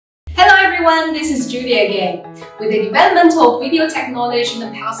everyone, this is Judy again. With the development of video technology in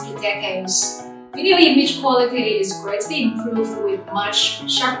the past decades, video image quality is greatly improved with much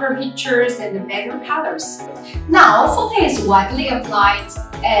sharper pictures and better colors. Now, 4K is widely applied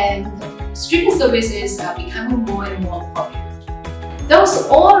and streaming services are becoming more and more popular. Those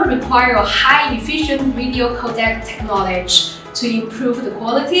all require a high-efficient video codec technology to improve the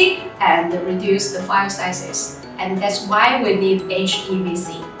quality and reduce the file sizes. And that's why we need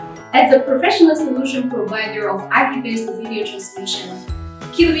HEVC. As a professional solution provider of IP-based video transmission,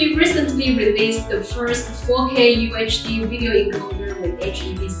 Onvif recently released the first 4K UHD video encoder with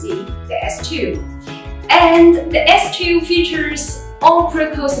HEVC, the S2. And the S2 features all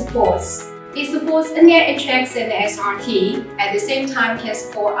protocol supports. It supports HX and SRT, at the same time can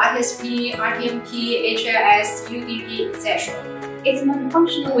support RTSP, RTMP, HLS, UDP, etc. It's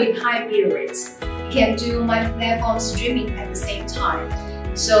multifunctional with high bit rates. It can do multi-platform streaming at the same time.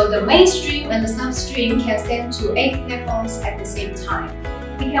 So the mainstream and the substream can send to 8 platforms at the same time.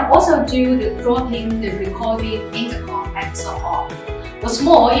 It can also do the dropping, the recording, intercom, and so on. What's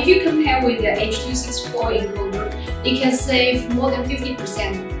more, if you compare with the H.265 encoder, it can save more than 50%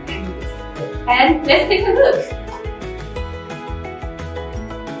 bandwidth. And let's take a look.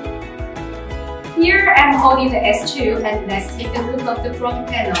 Here I'm holding the S2 and let's take a look of the front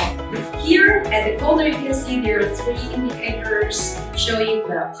panel. Here at the corner you can see there are 3 indicators showing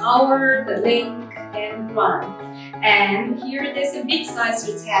the power, the link, and run. And here there's a big size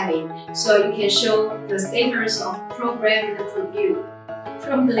detailing, so you can show the status of program and preview.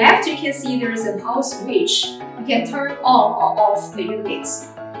 From the left you can see there's a power switch. You can turn on or off the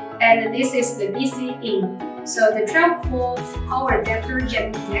units. And this is the DC in. So the 12-volt power adapter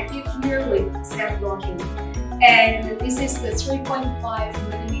can be connected here with self-locking. And this is the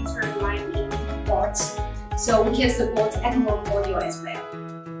 3.5mm line-in port, so we can support analog audio as well.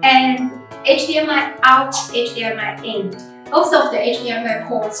 And HDMI out, HDMI in. Both of the HDMI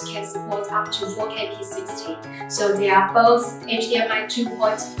ports can support up to 4K P60, so they are both HDMI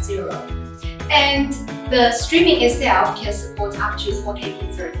 2.0. And the streaming itself can support up to 4K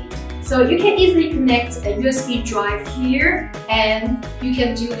P30. So you can easily connect a USB drive here and you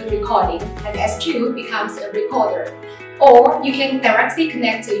can do the recording, and S2 becomes a recorder. Or you can directly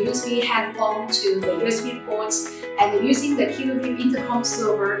connect a USB headphone to the USB ports, and using the Onvif Intercom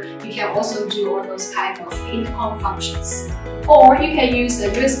server, you can also do all those kind of intercom functions. Or you can use a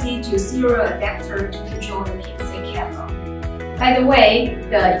USB to serial adapter to control the PoE camera. By the way,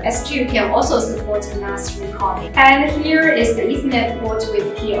 the S2 can also support NAS recording. And here is the Ethernet port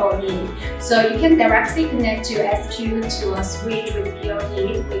with PoE. So you can directly connect to S2 to a switch with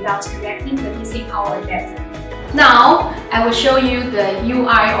PoE without connecting the PC power adapter. Now, I will show you the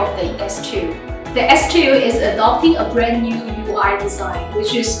UI of the S2. The S2 is adopting a brand new UI design,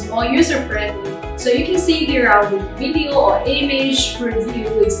 which is more user-friendly. So you can see there are video or image preview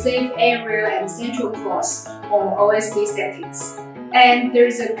with safe area and central cross or OSD settings. And there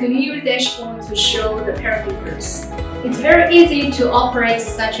is a clear dashboard to show the parameters. It's very easy to operate,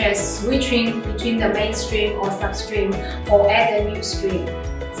 such as switching between the mainstream or substream or add a new stream.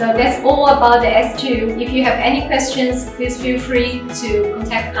 So that's all about the S2. If you have any questions, please feel free to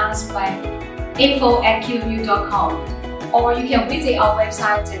contact us by info@qview.com, or you can visit our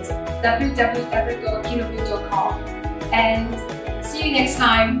website at www.qview.com. And see you next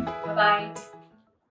time. Bye-bye.